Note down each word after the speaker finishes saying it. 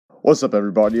What's up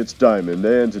everybody, it's Diamond,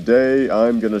 and today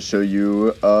I'm going to show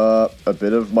you a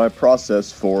bit of my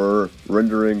process for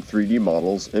rendering 3D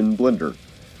models in Blender.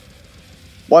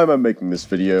 Why am I making this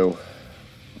video?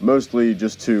 Mostly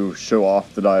just to show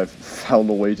off that I've found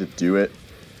a way to do it,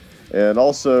 and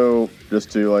also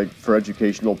just to, for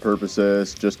educational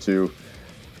purposes, just to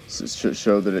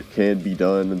show that it can be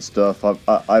done and stuff.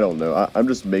 I don't know, I'm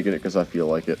just making it because I feel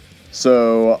like it.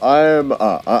 So I'm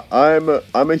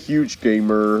a huge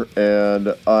gamer,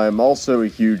 and I'm also a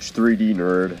huge 3D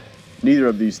nerd. Neither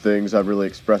of these things I've really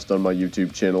expressed on my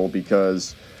YouTube channel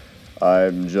because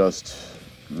I'm just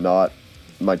not.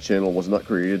 My channel was not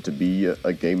created to be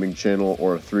a gaming channel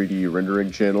or a 3D rendering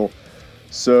channel.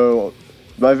 So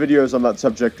my videos on that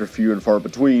subject are few and far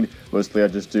between. Mostly I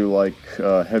just do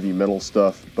heavy metal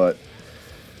stuff, but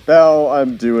now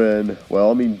I'm doing,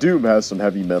 Doom has some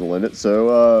heavy metal in it,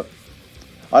 so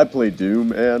I played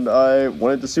Doom, and I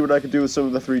wanted to see what I could do with some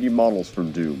of the 3D models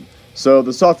from Doom. So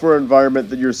the software environment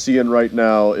that you're seeing right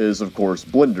now is, of course,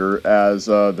 Blender, as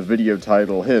the video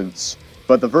title hints.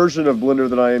 But the version of Blender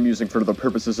that I am using for the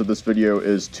purposes of this video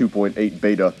is 2.8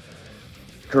 beta.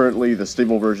 Currently, the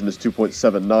stable version is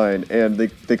 2.79, and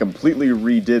they completely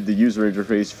redid the user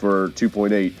interface for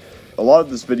 2.8. A lot of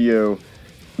this video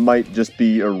might just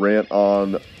be a rant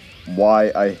on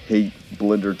why I hate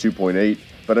Blender 2.8.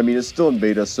 But I mean, it's still in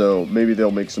beta, so maybe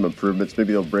they'll make some improvements,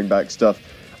 maybe they'll bring back stuff.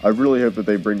 I really hope that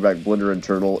they bring back Blender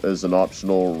Internal as an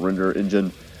optional render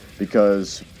engine,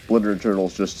 because Blender Internal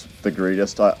is just the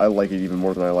greatest. I like it even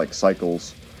more than I like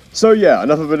Cycles. So yeah,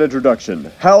 enough of an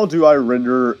introduction. How do I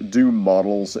render Doom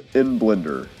models in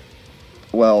Blender?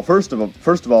 Well, first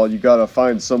of all, you gotta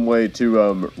find some way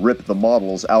to rip the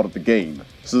models out of the game,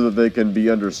 so that they can be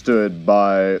understood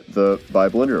by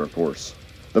Blender, of course.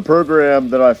 The program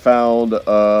that I found,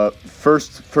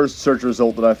 first search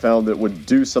result that I found that would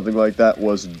do something like that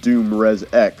was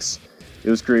DoomResX. It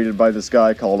was created by this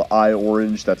guy called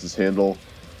iOrange, that's his handle.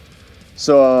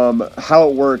 So, how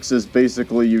it works is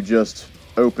basically you just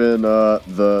open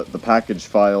the package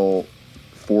file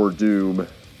for Doom.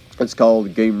 It's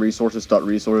called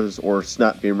GameResources.resources or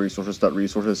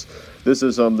SnapGameResources.resources. This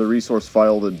is the resource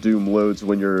file that Doom loads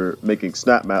when you're making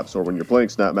snap maps or when you're playing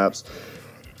snap maps.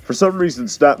 For some reason,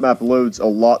 SnapMap loads a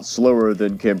lot slower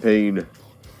than Campaign,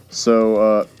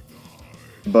 so,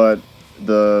 but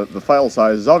the file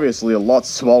size is obviously a lot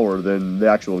smaller than the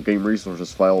actual Game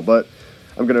Resources file, but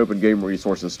I'm going to open Game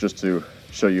Resources just to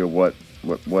show you what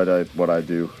I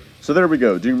do. So there we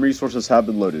go, Doom Resources have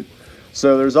been loaded.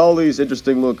 So there's all these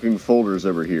interesting looking folders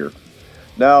over here.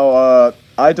 Now,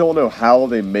 I don't know how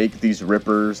they make these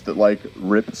rippers that,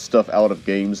 rip stuff out of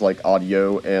games like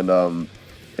audio and,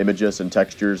 images and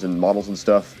textures and models and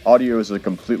stuff. Audio is a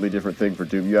completely different thing for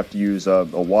Doom. You have to use a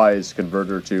Wwise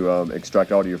converter to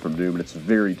extract audio from Doom, and it's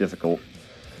very difficult.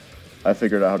 I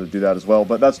figured out how to do that as well,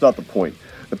 but that's not the point.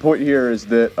 The point here is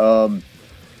that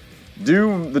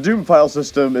the Doom file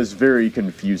system is very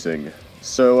confusing.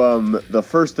 So the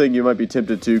first thing you might be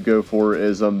tempted to go for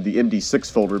is the MD6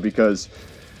 folder, because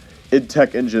id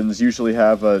Tech engines usually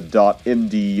have a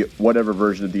 .md whatever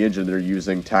version of the engine they're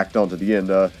using tacked onto the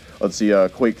end. Let's see,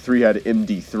 Quake 3 had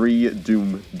MD3,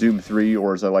 Doom 3,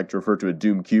 or as I like to refer to it,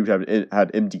 Doom Cubed, had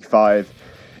MD5,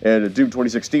 and Doom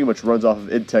 2016, which runs off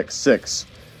of id Tech 6,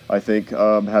 I think,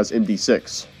 has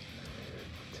MD6.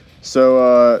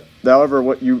 So, however,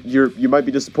 what you might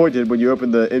be disappointed when you open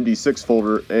the MD6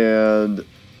 folder and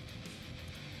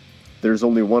there's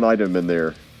only one item in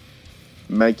there,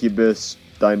 Mancubus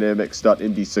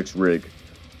Dynamics.md6 rig.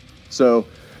 So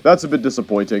that's a bit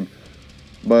disappointing,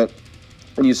 but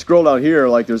when you scroll down here,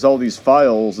 there's all these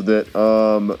files that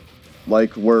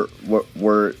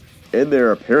were in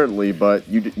there apparently, but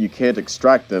you can't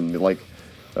extract them. Let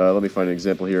me find an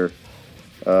example here.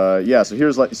 Yeah, so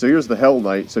here's the Hell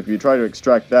Knight. So if you try to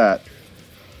extract that,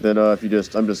 then I'm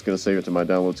just gonna save it to my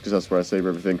downloads because that's where I save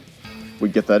everything. We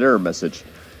get that error message.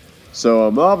 So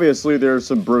obviously there's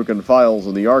some broken files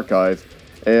in the archive,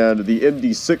 and the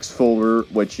MD6 folder,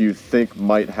 which you think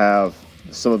might have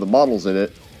some of the models in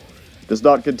it, does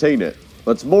not contain it.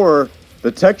 What's more,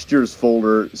 the textures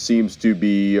folder seems to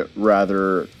be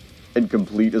rather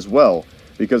incomplete as well,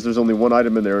 because there's only one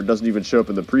item in there and doesn't even show up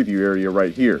in the preview area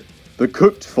right here. The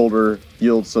cooked folder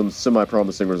yields some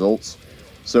semi-promising results,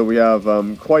 so we have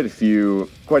quite a few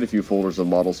folders of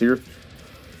models here.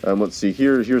 Let's see,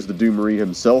 here's the Doom Marine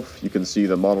himself. You can see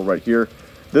the model right here.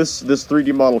 This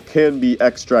 3D model can be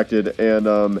extracted,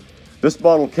 and this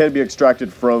model can be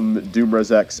extracted from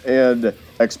DoomResX and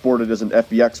exported as an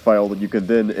FBX file that you can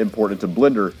then import into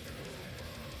Blender.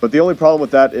 But the only problem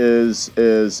with that is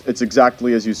it's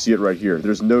exactly as you see it right here.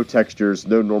 There's no textures,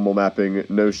 no normal mapping,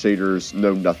 no shaders,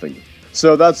 no nothing.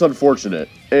 So that's unfortunate.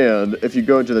 And if you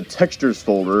go into the textures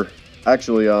folder,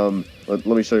 actually, let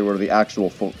me show you where the actual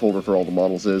folder for all the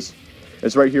models is.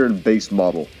 It's right here in base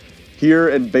model. Here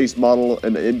in base model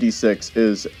and MD6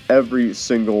 is every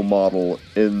single model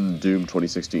in Doom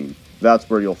 2016. That's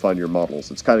where you'll find your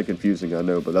models. It's kind of confusing, I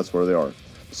know, but that's where they are.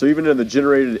 So even in the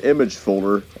generated image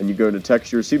folder, and you go into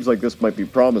texture, seems like this might be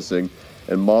promising.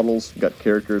 And models, got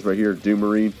characters right here, Doom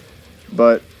Marine,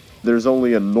 but there's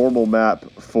only a normal map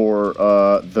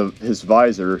for his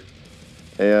visor,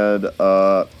 and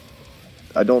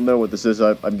I don't know what this is.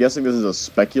 I'm guessing this is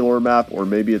a specular map, or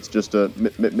maybe it's just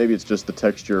the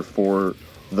texture for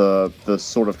the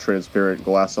sort of transparent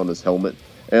glass on his helmet.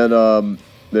 And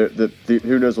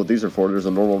who knows what these are for? There's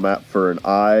a normal map for an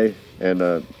eye and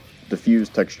a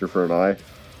diffused texture for an eye.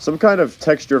 Some kind of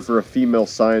texture for a female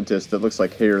scientist that looks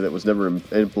like hair that was never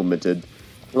implemented.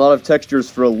 A lot of textures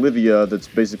for Olivia that's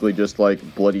basically just like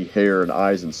bloody hair and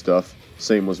eyes and stuff.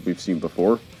 Same as we've seen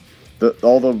before.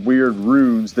 All the weird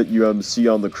runes that you see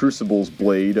on the Crucible's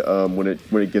blade when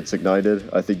it gets ignited.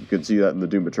 I think you can see that in the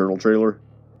Doom Eternal trailer.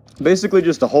 Basically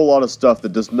just a whole lot of stuff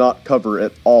that does not cover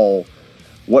at all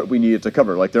what we need it to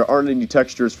cover. Like there aren't any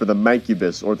textures for the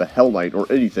Mancubus or the Hell Knight or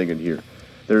anything in here.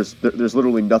 There's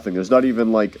literally nothing. There's not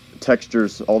even like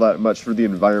textures all that much for the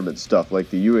environment stuff like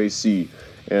the UAC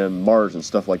and Mars and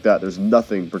stuff like that. There's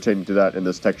nothing pertaining to that in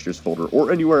this textures folder or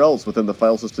anywhere else within the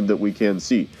file system that we can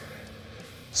see.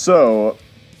 So,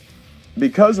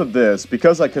 because of this,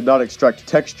 because I could not extract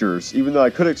textures, even though I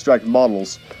could extract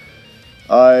models,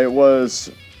 I was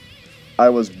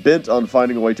bent on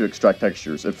finding a way to extract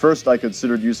textures. At first, I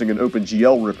considered using an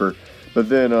OpenGL ripper, but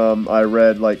then I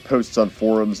read like posts on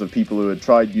forums of people who had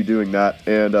tried doing that,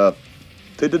 and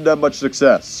they didn't have much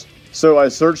success. So I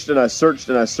searched and I searched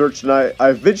and I searched, and I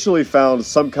eventually found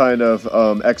some kind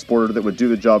of exporter that would do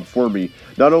the job for me.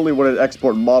 Not only would it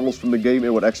export models from the game,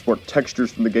 it would export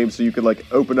textures from the game, so you could like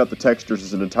open up the textures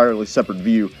as an entirely separate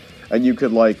view, and you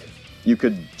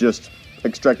could just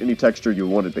extract any texture you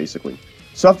wanted, basically.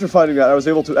 So after finding that, I was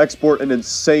able to export an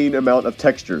insane amount of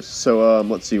textures. So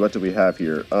let's see, what do we have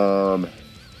here?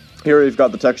 Here we've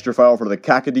got the texture file for the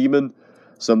Cacodemon.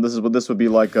 So this is what this would be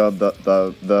like,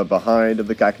 the behind of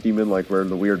the Cacodemon, like where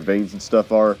the weird veins and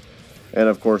stuff are. And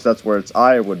of course, that's where its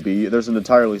eye would be. There's an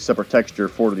entirely separate texture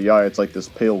for the eye. It's like this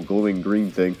pale glowing green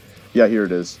thing. Yeah, here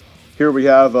it is. Here we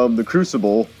have the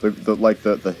Crucible,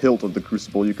 the hilt of the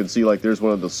Crucible. You can see like there's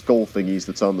one of the skull thingies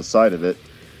that's on the side of it.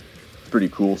 It's pretty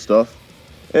cool stuff.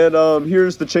 And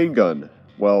here's the chain gun.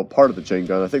 Well, part of the chain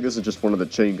gun. I think this is just one of the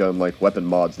chain gun like weapon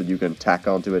mods that you can tack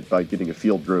onto it by getting a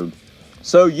field drone.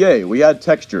 So yay, we had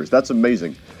textures. That's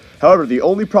amazing. However, the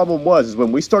only problem is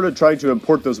when we started trying to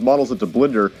import those models into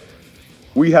Blender,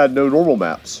 we had no normal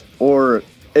maps or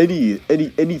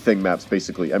anything maps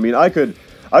basically. I mean, I could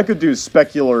do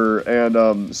specular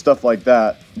and stuff like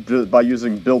that by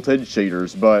using built-in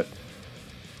shaders, but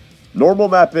normal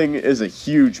mapping is a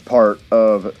huge part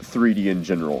of 3D in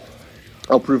general.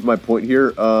 I'll prove my point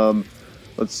here.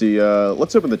 Let's see.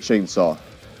 Let's open the chainsaw.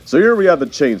 So here we have the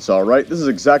chainsaw, right? This is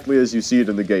exactly as you see it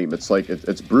in the game. It's like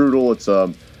it's brutal. It's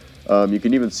you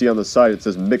can even see on the side it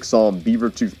says Mixon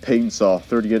Beavertooth Painsaw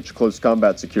 30-inch close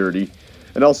combat security.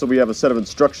 And also we have a set of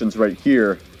instructions right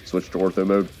here. Switch to ortho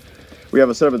mode. We have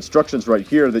a set of instructions right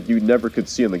here that you never could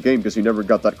see in the game because you never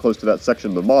got that close to that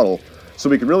section of the model. So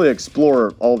we can really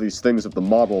explore all these things of the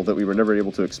model that we were never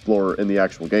able to explore in the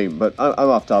actual game. But I'm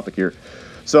off topic here.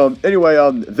 So anyway,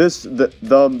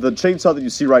 the chainsaw that you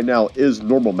see right now is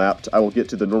normal mapped. I will get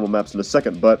to the normal maps in a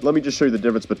second, but let me just show you the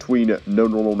difference between no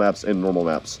normal maps and normal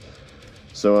maps.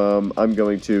 So I'm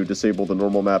going to disable the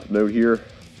normal map node here.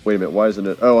 Wait a minute, why isn't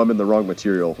it? Oh, I'm in the wrong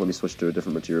material. Let me switch to a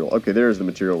different material. Okay, there's the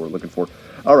material we're looking for.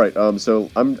 All right, so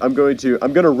I'm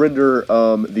gonna render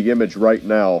the image right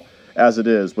now as it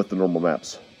is with the normal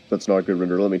maps. That's not a good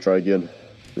render. Let me try again.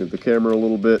 Move the camera a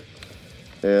little bit.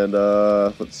 And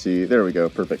let's see, there we go,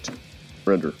 perfect.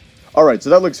 Render. All right,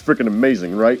 so that looks freaking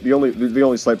amazing, right? The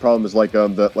only slight problem is like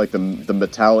the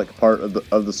metallic part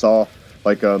of the saw,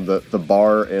 like the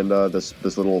bar and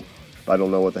this little, I don't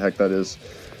know what the heck that is.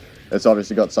 It's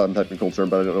obviously got some technical term,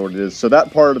 but I don't know what it is. So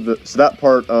that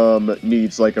part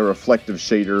needs like a reflective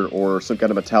shader or some kind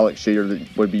of metallic shader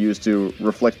that would be used to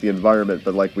reflect the environment.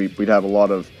 But like we'd have a lot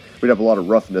of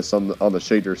roughness on the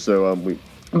shader. So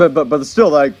But still,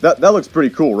 like that looks pretty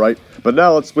cool, right? But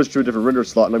now let's switch to a different render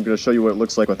slot, and I'm going to show you what it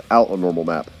looks like without a normal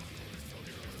map.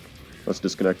 Let's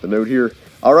disconnect the node here.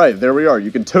 All right, there we are. You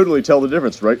can totally tell the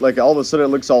difference, right? Like all of a sudden, it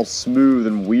looks all smooth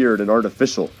and weird and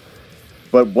artificial.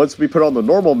 But once we put on the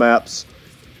normal maps,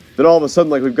 then all of a sudden,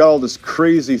 like, we've got all this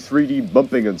crazy 3D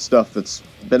bumping and stuff that's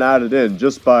been added in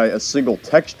just by a single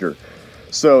texture.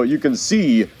 So you can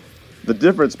see the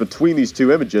difference between these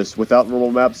two images without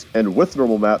normal maps and with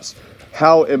normal maps,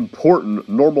 how important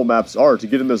normal maps are to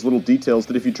get in those little details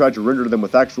that if you try to render them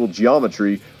with actual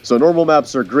geometry. So normal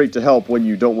maps are great to help when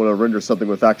you don't want to render something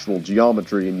with actual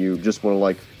geometry and you just want to,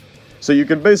 like... So you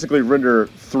can basically render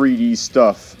 3D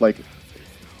stuff, like,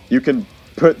 you can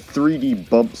put 3D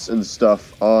bumps and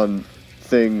stuff on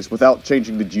things without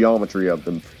changing the geometry of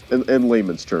them, in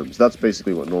layman's terms. That's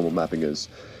basically what normal mapping is.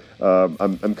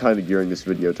 I'm kind of gearing this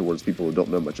video towards people who don't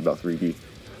know much about 3D.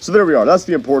 So there we are, that's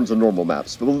the importance of normal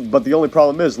maps. But the only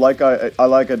problem is, like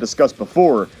I discussed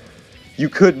before, you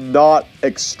could not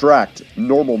extract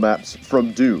normal maps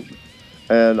from Doom.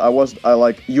 And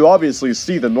you obviously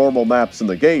see the normal maps in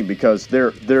the game because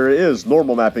there is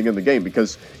normal mapping in the game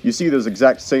because you see those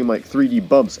exact same like 3D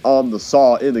bumps on the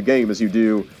saw in the game as you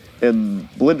do in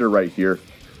Blender right here.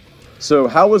 So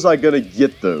how was I gonna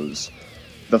get those?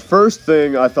 The first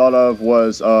thing I thought of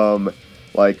was when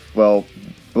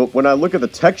I look at the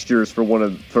textures for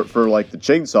like the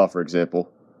chainsaw, for example,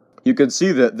 you can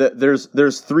see that there's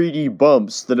 3D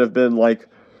bumps that have been like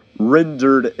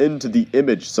rendered into the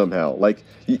image somehow. Like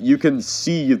you can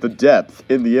see the depth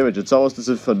in the image. It's almost as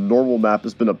if a normal map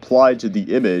has been applied to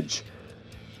the image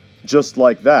just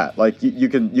like that. Like you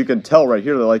can tell right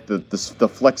here that like the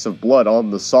flecks of blood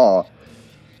on the saw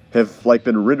have like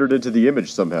been rendered into the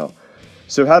image somehow.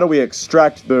 So how do we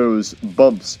extract those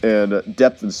bumps and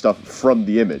depth and stuff from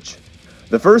the image?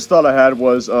 The first thought I had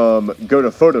was go to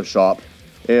Photoshop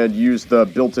and use the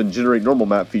built-in generate normal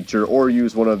map feature, or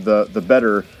use one of the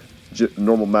better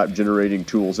normal map generating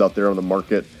tools out there on the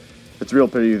market. It's a real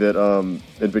pity that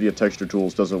NVIDIA Texture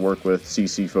Tools doesn't work with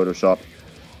CC Photoshop.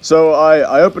 So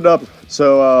I opened up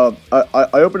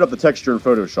the texture in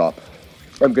Photoshop.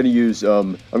 I'm gonna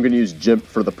use GIMP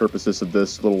for the purposes of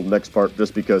this little next part,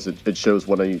 just because it shows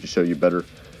what I need to show you better.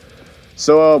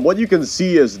 So what you can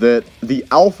see is that the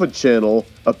alpha channel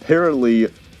apparently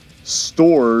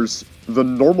stores the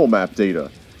normal map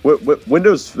data.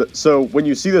 So when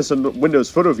you see this in Windows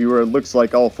Photo Viewer, it looks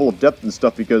like all full of depth and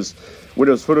stuff because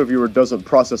Windows Photo Viewer doesn't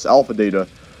process alpha data.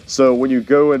 So when you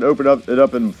go and open it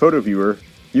up in Photo Viewer,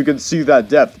 you can see that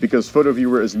depth because Photo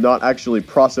Viewer is not actually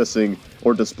processing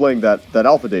or displaying that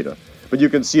alpha data. But you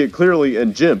can see it clearly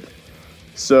in GIMP.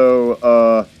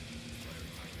 So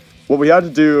what we had to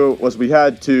do was we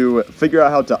had to figure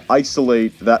out how to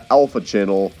isolate that alpha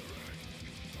channel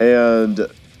and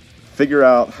figure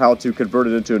out how to convert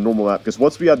it into a normal map, because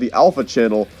once we had the alpha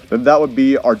channel, then that would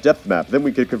be our depth map. Then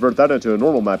we could convert that into a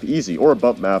normal map easy, or a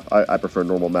bump map. I prefer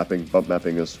normal mapping. Bump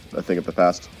mapping is a thing of the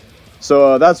past.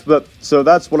 So that's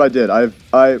what I did.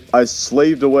 I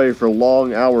slaved away for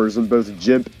long hours in both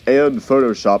GIMP and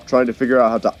Photoshop trying to figure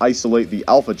out how to isolate the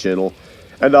alpha channel,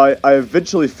 and I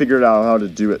eventually figured out how to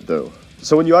do it though.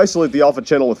 So when you isolate the alpha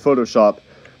channel with Photoshop,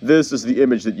 this is the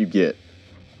image that you get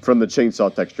from the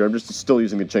chainsaw texture. I'm just still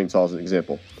using the chainsaw as an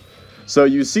example. So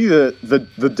you see that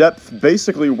the depth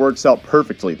basically works out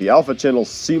perfectly. The alpha channel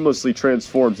seamlessly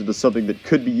transforms into something that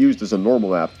could be used as a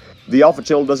normal map. The alpha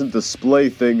channel doesn't display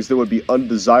things that would be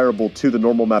undesirable to the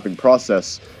normal mapping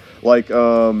process. Like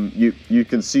you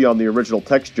can see on the original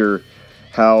texture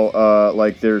how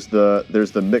like there's the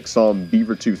Mixon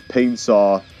Beavertooth Pain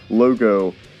Saw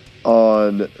logo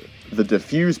on the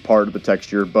diffuse part of the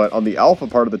texture, but on the alpha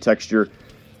part of the texture,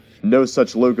 no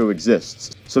such logo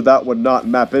exists. So that would not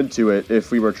map into it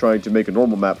if we were trying to make a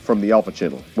normal map from the alpha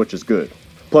channel, which is good.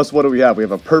 Plus, what do we have? We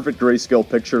have a perfect grayscale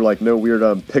picture, like no weird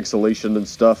pixelation and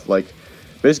stuff. Like,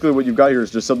 basically what you've got here is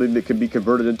just something that can be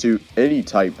converted into any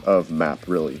type of map,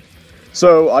 really.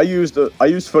 So I used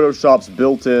Photoshop's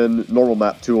built-in normal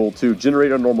map tool to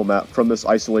generate a normal map from this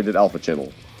isolated alpha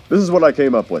channel. This is what I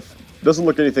came up with. It doesn't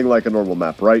look anything like a normal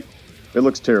map, right? It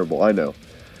looks terrible, I know.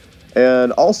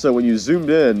 And also, when you zoomed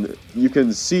in, you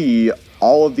can see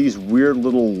all of these weird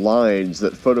little lines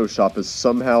that Photoshop has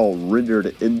somehow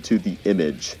rendered into the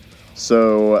image.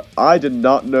 So I did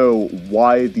not know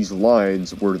why these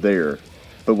lines were there.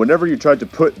 But whenever you tried to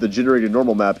put the generated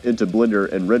normal map into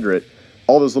Blender and render it,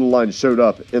 all those little lines showed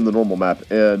up in the normal map,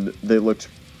 and they looked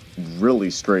really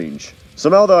strange.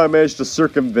 Somehow, though, I managed to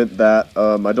circumvent that.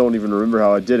 I don't even remember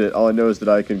how I did it. All I know is that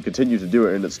I can continue to do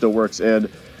it, and it still works. And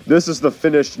this is the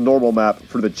finished normal map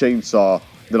for the chainsaw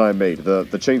that I made. The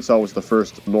chainsaw was the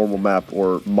first normal map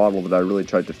or model that I really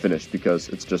tried to finish because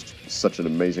it's just such an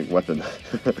amazing weapon.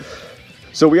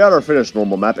 So we had our finished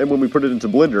normal map, and when we put it into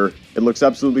Blender, it looks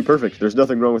absolutely perfect. There's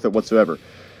nothing wrong with it whatsoever.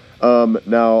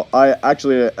 Now, I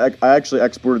actually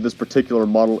exported this particular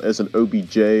model as an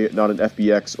OBJ, not an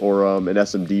FBX or an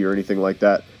SMD or anything like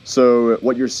that. So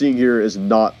what you're seeing here is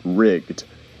not rigged.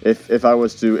 If I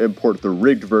was to import the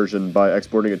rigged version by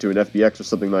exporting it to an FBX or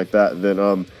something like that,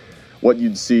 then what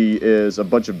you'd see is a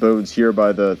bunch of bones here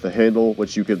by the handle,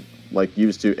 which you could like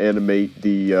use to animate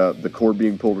the cord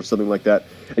being pulled or something like that,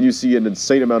 and you see an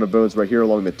insane amount of bones right here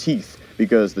along the teeth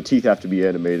because the teeth have to be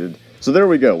animated. So there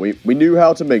we go. We knew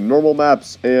how to make normal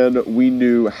maps, and we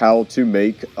knew how to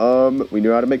make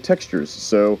textures.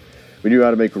 So we knew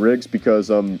how to make rigs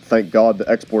because thank God the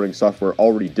exporting software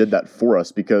already did that for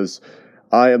us, because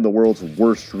I am the world's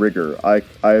worst rigger.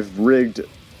 I've made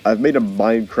a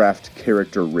Minecraft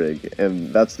character rig,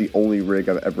 and that's the only rig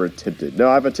I've ever attempted. No,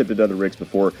 I've attempted other rigs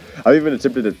before. I've even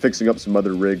attempted at fixing up some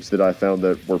other rigs that I found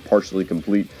that were partially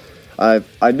complete. I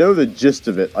know the gist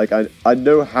of it. Like I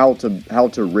know how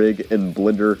to rig in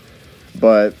Blender,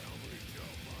 but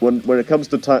when it comes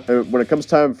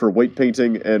time for weight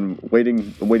painting and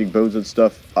weighting bones and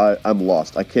stuff, I'm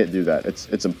lost. I can't do that.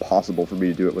 It's impossible for me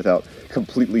to do it without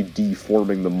completely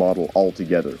deforming the model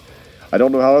altogether. I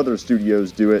don't know how other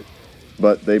studios do it,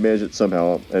 but they manage it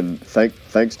somehow, and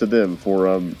thanks to them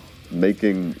for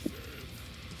weighting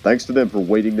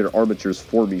their armatures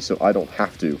for me so I don't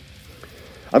have to.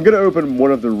 I'm gonna open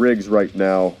one of the rigs right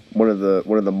now, one of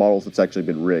the models that's actually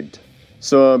been rigged.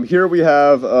 So here we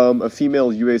have a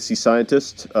female UAC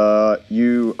scientist. I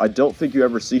don't think you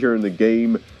ever see her in the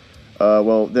game.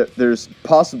 Well, there's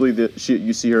possibly that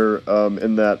you see her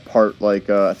in that part, like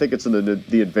I think it's in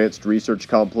the advanced research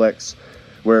complex,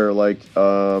 where like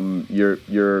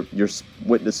you're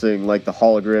witnessing like the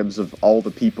holograms of all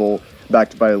the people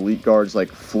backed by elite guards like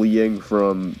fleeing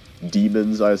from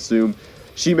demons. I assume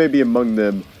she may be among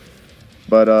them.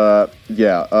 But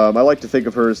yeah, I like to think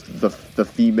of her as the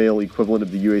female equivalent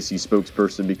of the UAC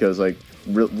spokesperson, because like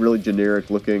really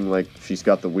generic looking, like she's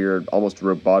got the weird, almost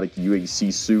robotic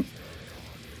UAC suit.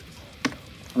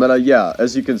 But yeah,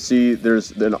 as you can see,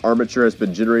 there's an armature has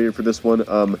been generated for this one.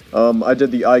 I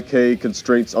did the IK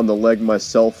constraints on the leg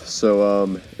myself, so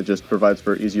it just provides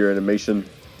for easier animation.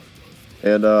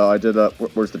 And I did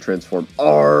where's the transform?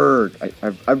 Arrgh!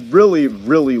 I really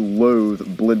loathe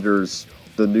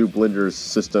the new Blender's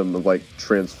system of like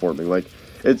transforming. Like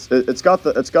it's got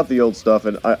the old stuff,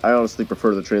 and I honestly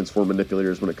prefer the transform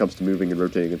manipulators when it comes to moving and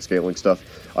rotating and scaling stuff.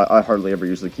 I hardly ever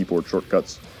use the keyboard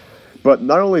shortcuts. But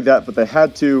not only that, but they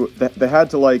had to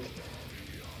like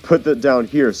put that down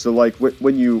here. So like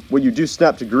when you do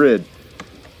snap to grid,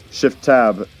 Shift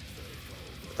Tab.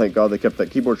 Thank God they kept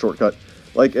that keyboard shortcut.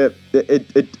 Like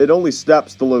it only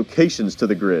snaps the locations to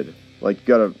the grid. Like you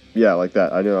gotta, yeah, like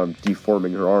that. I know I'm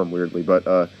deforming her arm weirdly,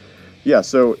 but yeah.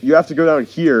 So you have to go down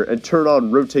here and turn on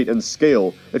rotate and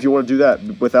scale if you want to do that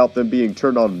without them being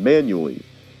turned on manually.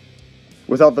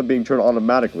 Without them being turned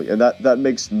automatically, and that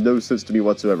makes no sense to me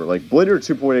whatsoever. Like Blender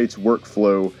 2.8's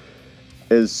workflow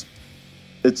it's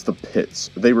the pits.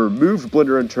 They removed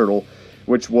Blender Internal,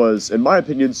 which was, in my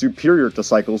opinion, superior to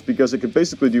Cycles because it could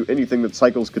basically do anything that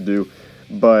Cycles could do,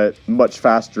 but much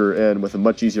faster and with a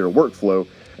much easier workflow.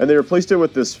 And they replaced it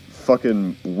with this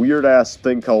fucking weird ass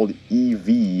thing called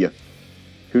EV.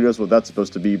 Who knows what that's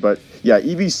supposed to be? But yeah,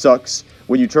 EV sucks.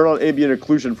 When you turn on ambient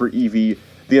occlusion for EV,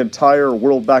 the entire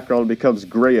world background becomes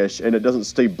grayish, and it doesn't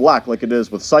stay black like it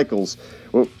is with Cycles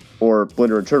or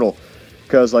Blender Internal.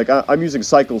 Because like I'm using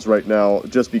Cycles right now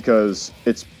just because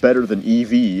it's better than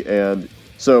EV, and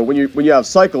so when you have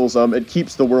Cycles, it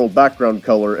keeps the world background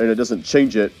color and it doesn't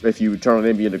change it if you turn on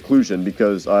ambient occlusion,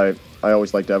 because I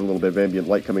always like to have a little bit of ambient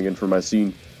light coming in from my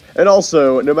scene. And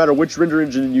also, no matter which render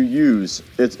engine you use,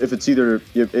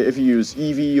 if you use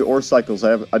EV or Cycles,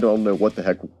 I don't know what the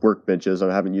heck Workbench is,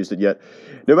 I haven't used it yet.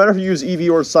 No matter if you use EV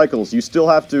or Cycles, you still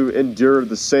have to endure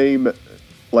the same,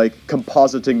 like,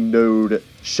 compositing node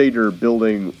shader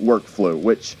building workflow,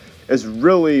 which is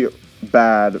really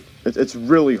bad. It's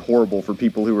really horrible for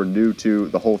people who are new to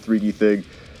the whole 3D thing,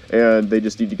 and they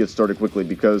just need to get started quickly,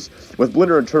 because with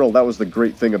Blender Internal, that was the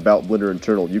great thing about Blender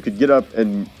Internal. You could get up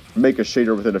and make a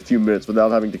shader within a few minutes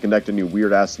without having to connect any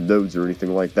weird-ass nodes or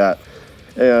anything like that.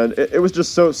 And it was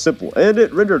just so simple. And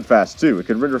it rendered fast, too. It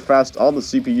could render fast on the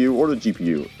CPU or the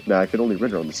GPU. Nah, I could only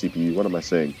render on the CPU. What am I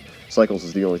saying? Cycles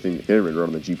is the only thing that can render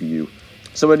on the GPU.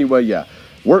 So anyway, yeah.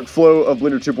 Workflow of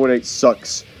Blender 2.8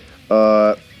 sucks.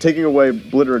 Taking away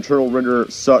Blender Internal render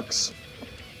sucks.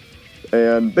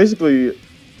 And basically,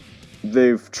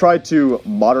 they've tried to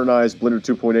modernize Blender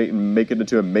 2.8 and make it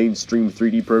into a mainstream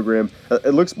 3D program.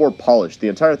 It looks more polished. The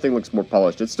entire thing looks more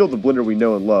polished. It's still the Blender we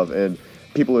know and love, and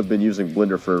people who have been using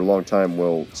Blender for a long time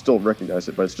will still recognize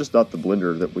it, but it's just not the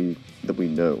Blender that we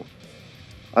know.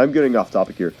 I'm getting off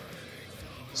topic here.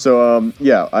 So,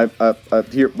 yeah,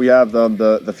 here we have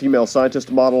the female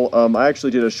scientist model. I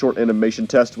actually did a short animation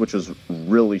test, which was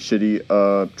really shitty,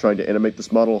 trying to animate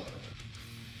this model.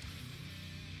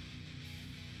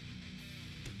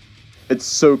 It's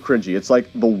so cringy. It's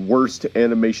like the worst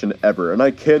animation ever, and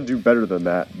I can do better than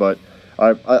that, but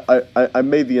I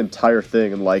made the entire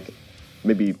thing in like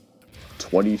maybe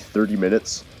 20-30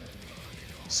 minutes.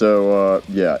 So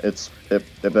yeah, that's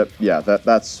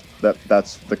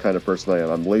the kind of person I am.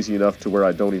 I'm lazy enough to where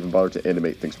I don't even bother to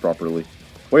animate things properly.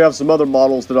 We have some other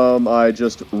models that I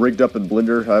just rigged up in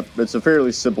Blender. It's a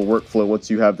fairly simple workflow once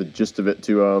you have the gist of it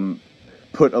to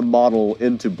put a model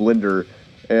into Blender.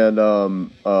 And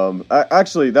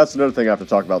actually, that's another thing I have to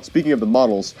talk about. Speaking of the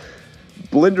models,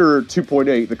 Blender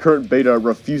 2.8, the current beta,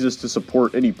 refuses to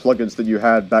support any plugins that you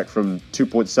had back from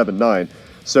 2.79.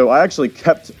 So I actually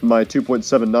kept my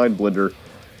 2.79 Blender,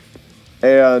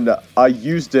 and I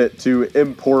used it to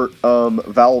import the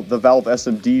Valve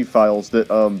SMD files that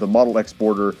the model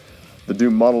exporter, the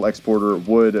Doom model exporter,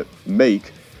 would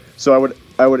make. So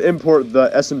I would import the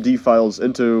SMD files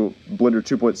into Blender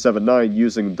 2.79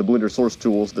 using the Blender source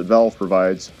tools that Valve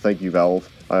provides. Thank you, Valve.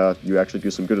 You actually do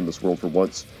some good in this world for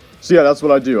once. So yeah, that's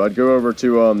what I do. I'd go over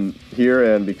to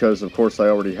here, and because of course I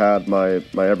already had my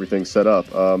everything set up,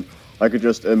 I could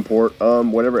just import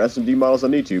whatever SMD models I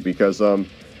need to, because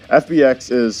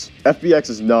FBX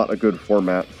is not a good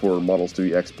format for models to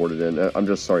be exported in. I'm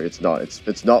just sorry, it's not.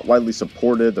 It's not widely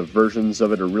supported. The versions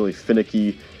of it are really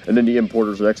finicky, and any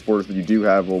importers or exporters that you do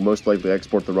have will most likely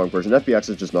export the wrong version. FBX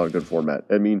is just not a good format.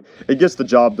 I mean, it gets the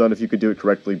job done if you could do it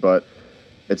correctly, but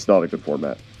it's not a good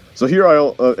format. So here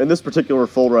in this particular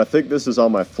folder, I think this is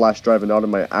on my flash drive and not in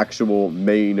my actual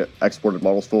main exported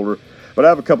models folder, but I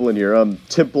have a couple in here.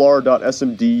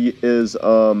 Templar.smd is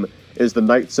the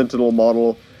Night Sentinel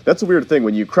model. That's a weird thing.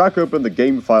 When you crack open the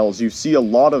game files, you see a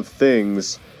lot of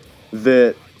things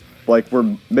that like were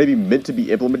maybe meant to be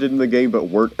implemented in the game but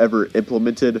weren't ever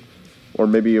implemented, or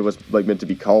maybe it was like meant to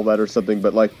be called that or something.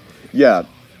 But like, yeah,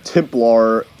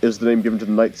 Templar is the name given to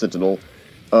the Night Sentinel.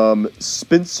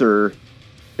 Spencer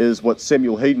is what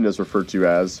Samuel Hayden is referred to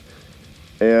as,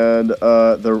 and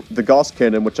the Gauss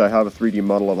Cannon, which I have a 3D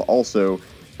model of also,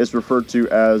 is referred to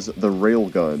as the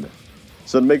Railgun.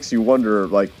 So it makes you wonder,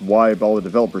 like, why all the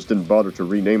developers didn't bother to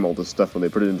rename all this stuff when they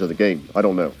put it into the game. I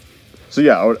don't know. So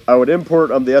yeah, I would import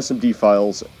the SMD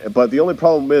files, but the only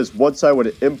problem is, once I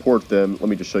would import them, let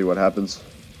me just show you what happens.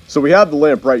 So we have the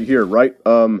lamp right here, right?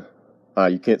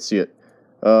 You can't see it.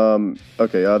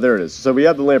 Okay, there it is. So we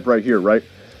have the lamp right here, right?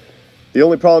 The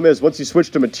only problem is, once you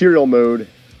switch to material mode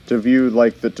to view,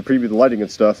 like, to preview the lighting and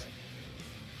stuff,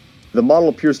 the model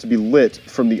appears to be lit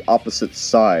from the opposite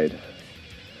side.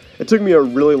 It took me a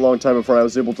really long time before I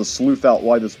was able to sleuth out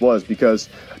why this was, because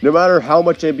no matter how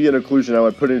much ambient occlusion I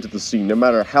would put into the scene, no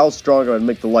matter how strong I would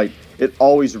make the light, it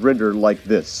always rendered like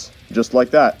this. Just like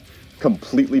that.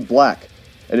 Completely black.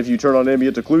 And if you turn on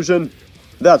ambient occlusion,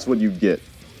 that's what you get.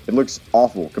 It looks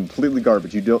awful. Completely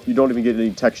garbage. You don't even get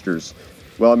any textures.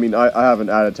 Well, I mean, I haven't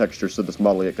added textures to this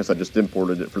model yet because I just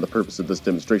imported it for the purpose of this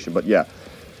demonstration, but yeah.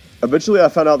 Eventually I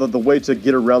found out that the way to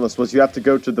get around this was you have to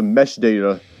go to the mesh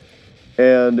data,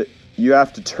 and you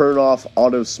have to turn off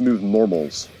auto smooth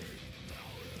normals.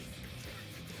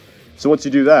 So once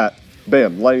you do that,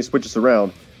 bam, lighting switches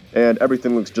around, and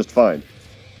everything looks just fine.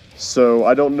 So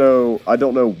I don't know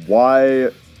why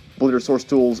Blender Source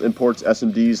Tools imports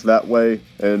SMDs that way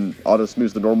and auto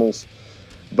smooths the normals,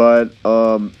 but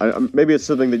maybe it's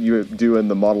something that you do in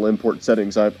the model import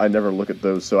settings. I never look at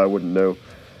those, so I wouldn't know.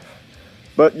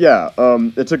 But yeah,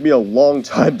 it took me a long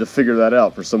time to figure that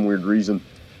out for some weird reason.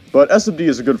 But SMD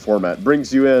is a good format.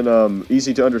 Brings you in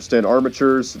easy to understand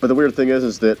armatures. But the weird thing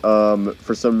is that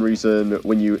for some reason,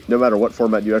 no matter what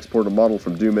format you export a model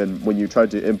from Doom in, when you try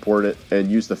to import it and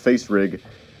use the face rig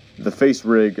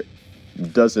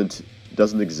doesn't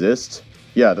exist.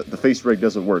 Yeah, the face rig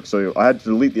doesn't work. So I had to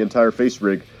delete the entire face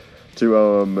rig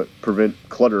to prevent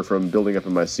clutter from building up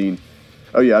in my scene.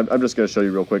 Oh yeah, I'm just going to show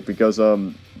you real quick, because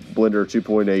Blender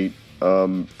 2.8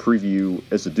 preview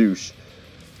is a douche.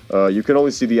 You can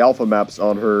only see the alpha maps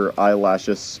on her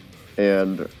eyelashes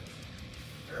and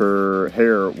her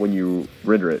hair when you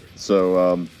render it.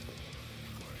 So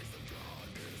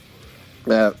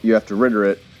you have to render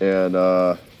it, and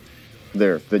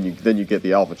then you get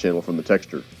the alpha channel from the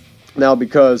texture. Now,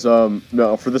 because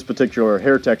now for this particular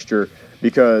hair texture,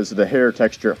 because the hair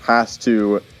texture has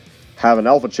to have an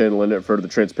alpha channel in it for the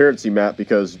transparency map,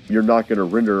 because you're not going to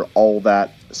render all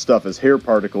that stuff as hair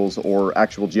particles or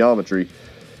actual geometry.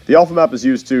 The alpha map is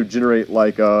used to generate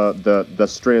like the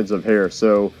strands of hair.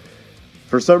 So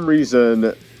for some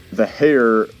reason, the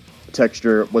hair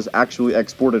texture was actually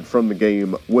exported from the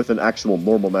game with an actual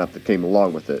normal map that came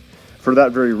along with it. For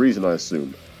that very reason, I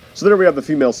assume. So there we have the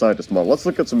female scientist model. Let's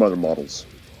look at some other models.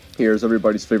 Here's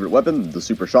everybody's favorite weapon, the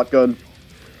super shotgun.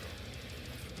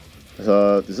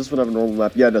 Does this one have a normal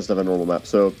map? Yeah, it does have a normal map.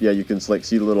 So yeah, you can like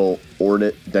see the little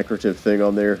ornate decorative thing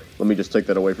on there. Let me just take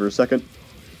that away for a second.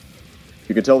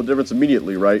 You can tell the difference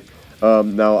immediately, right?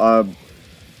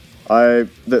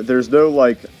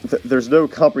 There's no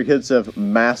comprehensive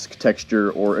mask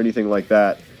texture or anything like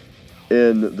that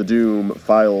in the Doom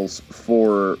files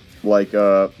for like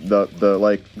the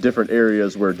like different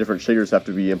areas where different shaders have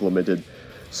to be implemented.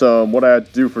 So what I had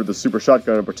to do for the super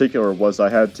shotgun in particular was I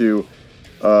had to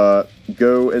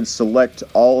go and select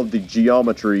all of the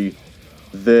geometry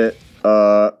that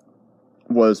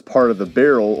was part of the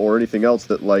barrel or anything else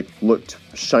that like looked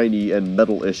shiny and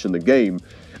metal-ish in the game,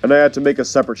 and I had to make a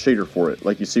separate shader for it,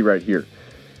 like you see right here.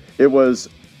 It was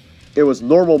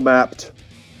normal mapped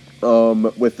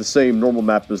with the same normal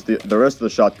map as the rest of the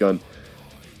shotgun,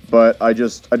 but I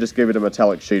just gave it a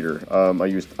metallic shader.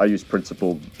 I used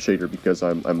principled shader because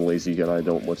I'm lazy and I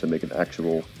don't want to make an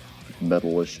actual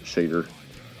metalish shader.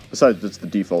 Besides, it's the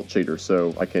default shader,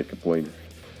 so I can't complain.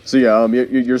 So yeah,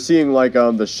 you're seeing like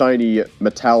the shiny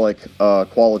metallic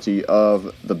quality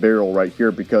of the barrel right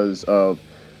here because of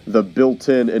the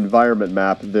built-in environment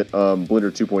map that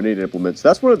Blender 2.8 implements.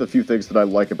 That's one of the few things that I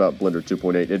like about Blender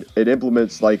 2.8. It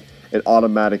implements like an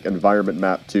automatic environment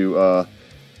map to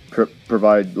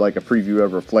provide like a preview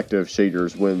of reflective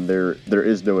shaders when there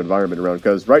is no environment around.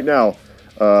 Because right now,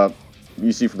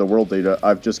 you see from the world data,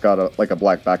 I've just got a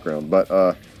black background, but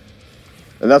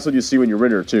and that's what you see when you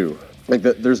render too. Like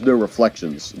there's no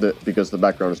reflections because the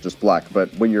background is just black.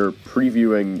 But when you're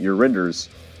previewing your renders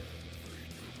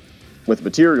with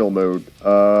material mode,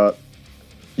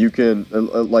 you can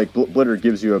like Blender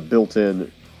gives you a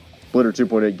built-in. Blender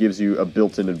 2.8 gives you a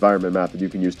built-in environment map that you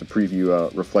can use to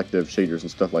preview reflective shaders and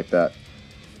stuff like that.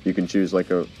 You can choose like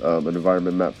an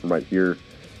environment map from right here.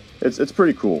 It's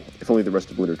pretty cool. If only the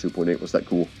rest of Blender 2.8 was that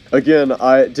cool. Again,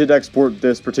 I did export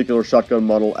this particular shotgun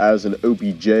model as an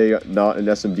OBJ, not an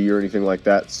SMD or anything like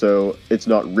that, so it's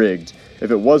not rigged. If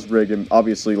it was rigged, and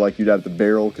obviously like you'd have the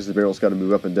barrel, because the barrel's got to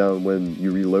move up and down when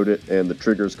you reload it, and the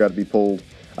trigger's got to be pulled.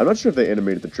 I'm not sure if they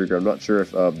animated the trigger. I'm not sure if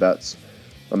that's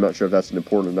an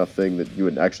important enough thing that you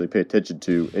would actually pay attention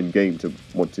to in game to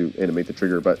want to animate the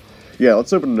trigger. But yeah,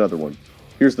 let's open another one.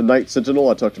 Here's the Night Sentinel.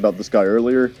 I talked about this guy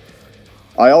earlier.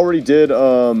 I already did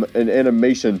an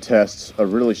animation test, a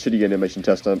really shitty animation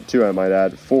test too, I might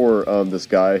add, for this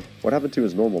guy. What happened to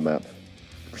his normal map?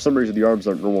 For some reason the arms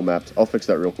aren't normal mapped. I'll fix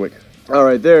that real quick.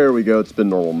 Alright, there we go. It's been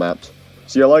normal mapped.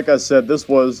 So yeah, like I said, this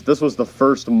was the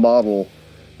first model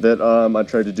that I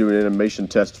tried to do an animation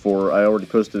test for. I already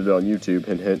posted it on YouTube.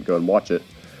 Hint, hint, go and watch it.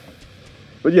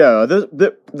 But yeah,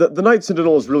 the Night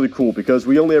Sentinel is really cool because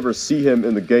we only ever see him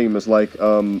in the game as like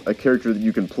a character that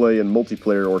you can play in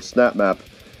multiplayer or snap map,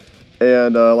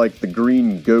 and like the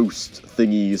green ghost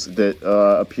thingies that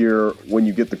appear when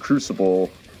you get the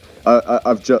Crucible.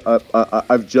 I've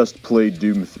just played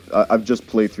Doom. I've just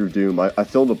played through Doom. I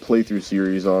filmed a playthrough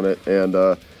series on it, and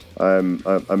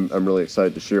I'm really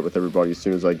excited to share it with everybody as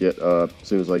soon as I get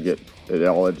it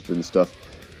all edited and stuff.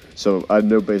 So I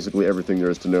know basically everything there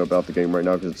is to know about the game right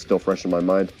now because it's still fresh in my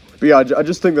mind. But yeah, I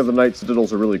just think that the Night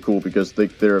Sentinels are really cool because they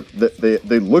look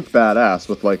badass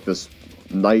with like this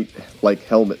knight like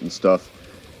helmet and stuff.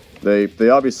 They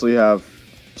obviously have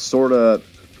sort of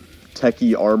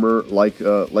techie armor like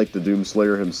the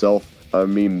Doomslayer himself. I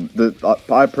mean,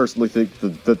 I personally think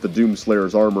that the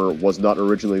Doomslayer's armor was not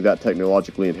originally that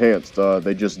technologically enhanced.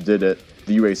 They just did it.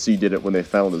 The UAC did it when they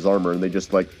found his armor, and they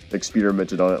just like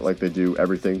experimented on it like they do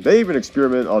everything. They even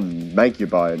experiment on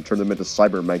Mancubi and turn them into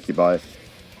Cyber Mancubi.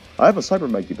 I have a Cyber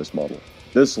Mancubus model.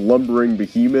 This lumbering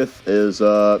behemoth is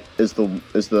the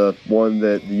one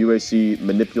that the UAC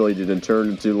manipulated and turned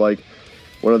into like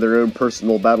one of their own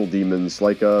personal battle demons,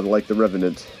 like the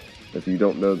Revenant. If you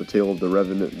don't know the tale of the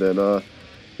Revenant, then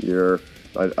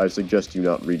I suggest you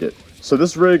not read it. So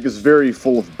this rig is very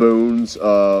full of bones.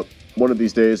 One of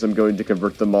these days I'm going to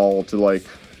convert them all to like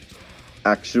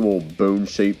actual bone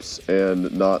shapes and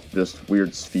not just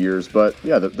weird spheres. But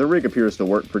yeah, the rig appears to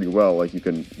work pretty well. Like you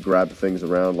can grab things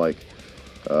around, like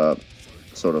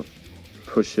sort of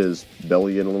push his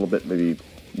belly in a little bit, maybe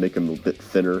make him a bit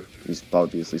thinner. He's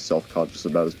obviously self-conscious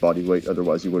about his body weight,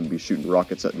 otherwise he wouldn't be shooting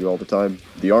rockets at you all the time.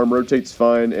 The arm rotates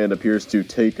fine and appears to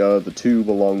take the tube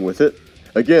along with it.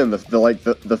 Again,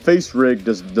 the face rig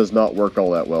does not work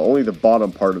all that well. Only the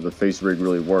bottom part of the face rig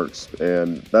really works,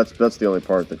 and that's the only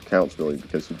part that counts really,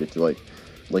 because you get to like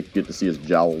like you get to see his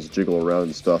jowls jiggle around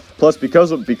and stuff. Plus,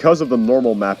 because of the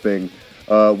normal mapping,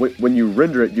 when you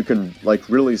render it, you can like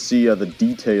really see the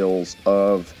details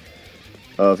of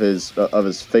his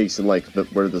face and like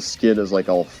where the skin is like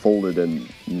all folded and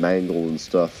mangled and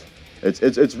stuff.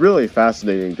 It's really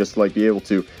fascinating just to like be able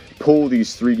to pull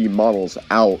these 3D models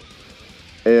out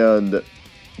and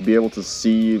be able to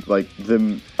see like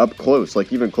them up close,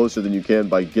 like even closer than you can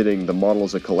by getting the model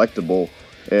as a collectible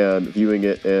and viewing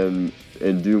it in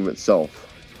Doom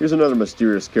itself. Here's another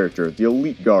mysterious character, the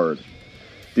Elite Guard.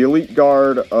 The Elite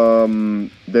Guard,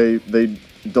 they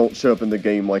don't show up in the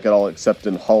game like at all, except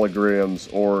in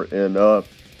holograms or in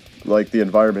like the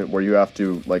environment where you have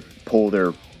to like pull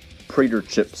their Praetor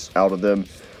chips out of them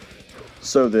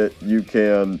so that you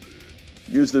can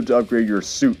use them to upgrade your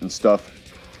suit and stuff.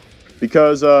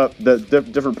 Because the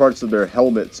different parts of their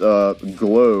helmets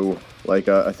glow, like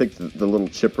I think the little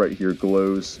chip right here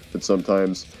glows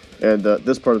sometimes, and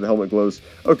this part of the helmet glows.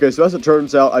 Okay, so as it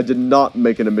turns out, I did not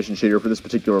make an emission shader for this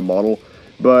particular model,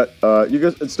 but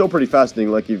it's still pretty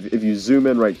fascinating. Like if you zoom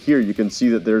in right here, you can see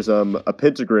that there's a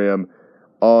pentagram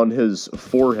on his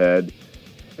forehead,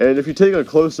 and if you take a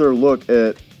closer look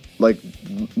at like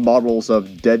models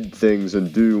of dead things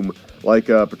in Doom, like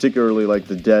particularly like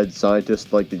the dead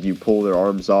scientists, like that you pull their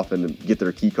arms off and get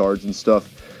their key cards and stuff.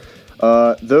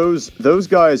 Those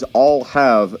guys all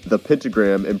have the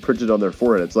pentagram imprinted on their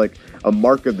forehead. It's like a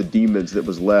mark of the demons that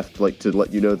was left, like to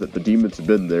let you know that the demons have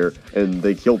been there and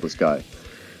they killed this guy.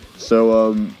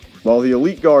 So while the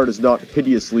Elite Guard is not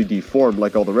hideously deformed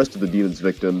like all the rest of the demons'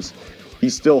 victims, he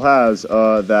still has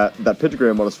that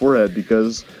pentagram on his forehead,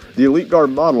 because the Elite Guard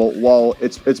model, while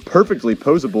it's perfectly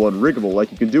posable and riggable,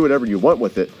 like you can do whatever you want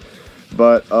with it,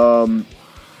 but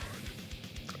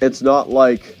it's not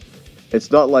like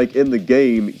in the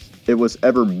game it was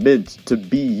ever meant to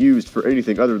be used for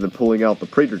anything other than pulling out the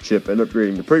Praetor chip and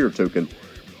upgrading the Praetor token.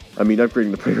 I mean,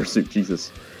 upgrading the Praetor suit,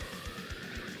 Jesus.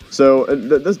 So, and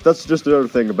that's just another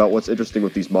thing about what's interesting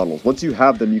with these models. Once you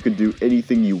have them, you can do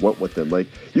anything you want with them. Like,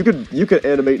 you could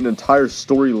animate an entire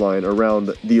storyline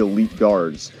around the Elite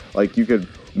Guards. Like, you could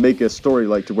make a story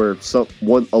like to where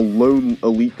a lone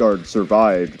Elite Guard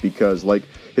survived because like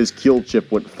his kill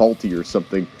chip went faulty or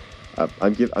something.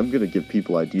 I'm gonna give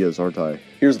people ideas, aren't I?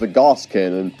 Here's the Gauss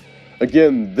cannon.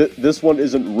 Again, this one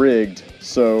isn't rigged,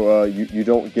 so you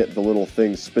don't get the little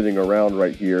thing spinning around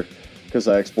right here, because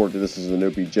I exported this as an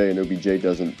OBJ, and OBJ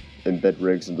doesn't embed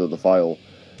rigs into the file.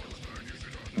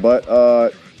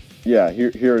 But yeah, here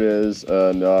it is,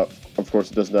 and of course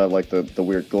it doesn't have like the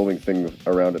weird glowing thing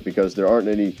around it, because there aren't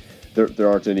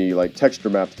any like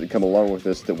texture maps that come along with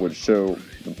this that would show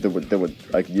that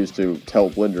I could use to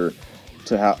tell Blender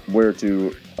to where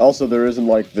to. Also, there isn't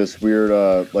like this weird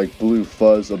like blue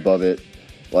fuzz above it.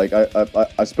 Like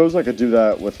I suppose I could do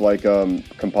that with like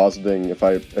compositing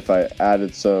if I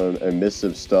added some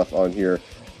emissive stuff on here,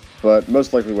 but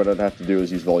most likely what I'd have to do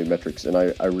is use volumetrics, and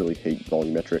I really hate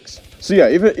volumetrics. So yeah,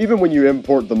 even when you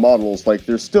import the models, like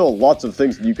there's still lots of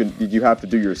things that you have to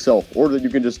do yourself, or that you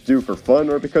can just do for fun,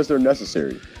 or because they're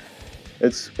necessary.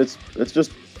 It's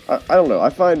just I don't know. I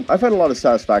find a lot of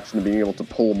satisfaction in being able to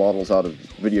pull models out of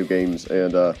video games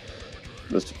and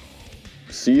just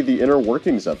see the inner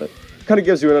workings of it. Kind of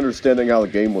gives you an understanding how the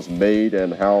game was made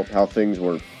and how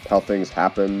things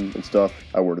happen and stuff.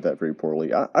 I worded that very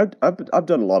poorly. I've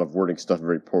done a lot of wording stuff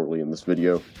very poorly in this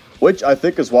video, which I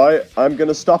think is why I'm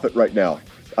gonna stop it right now.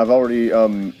 I've already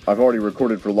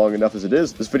recorded for long enough as it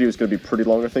is. This video is gonna be pretty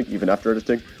long, I think, even after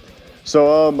editing.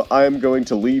 So I'm going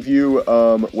to leave you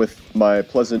with my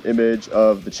pleasant image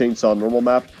of the Chainsaw normal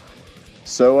map.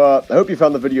 So I hope you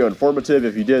found the video informative.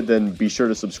 If you did, then be sure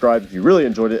to subscribe if you really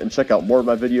enjoyed it, and check out more of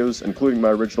my videos, including my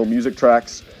original music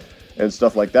tracks and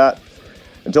stuff like that.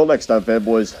 Until next time,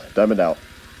 fanboys, Diamond out.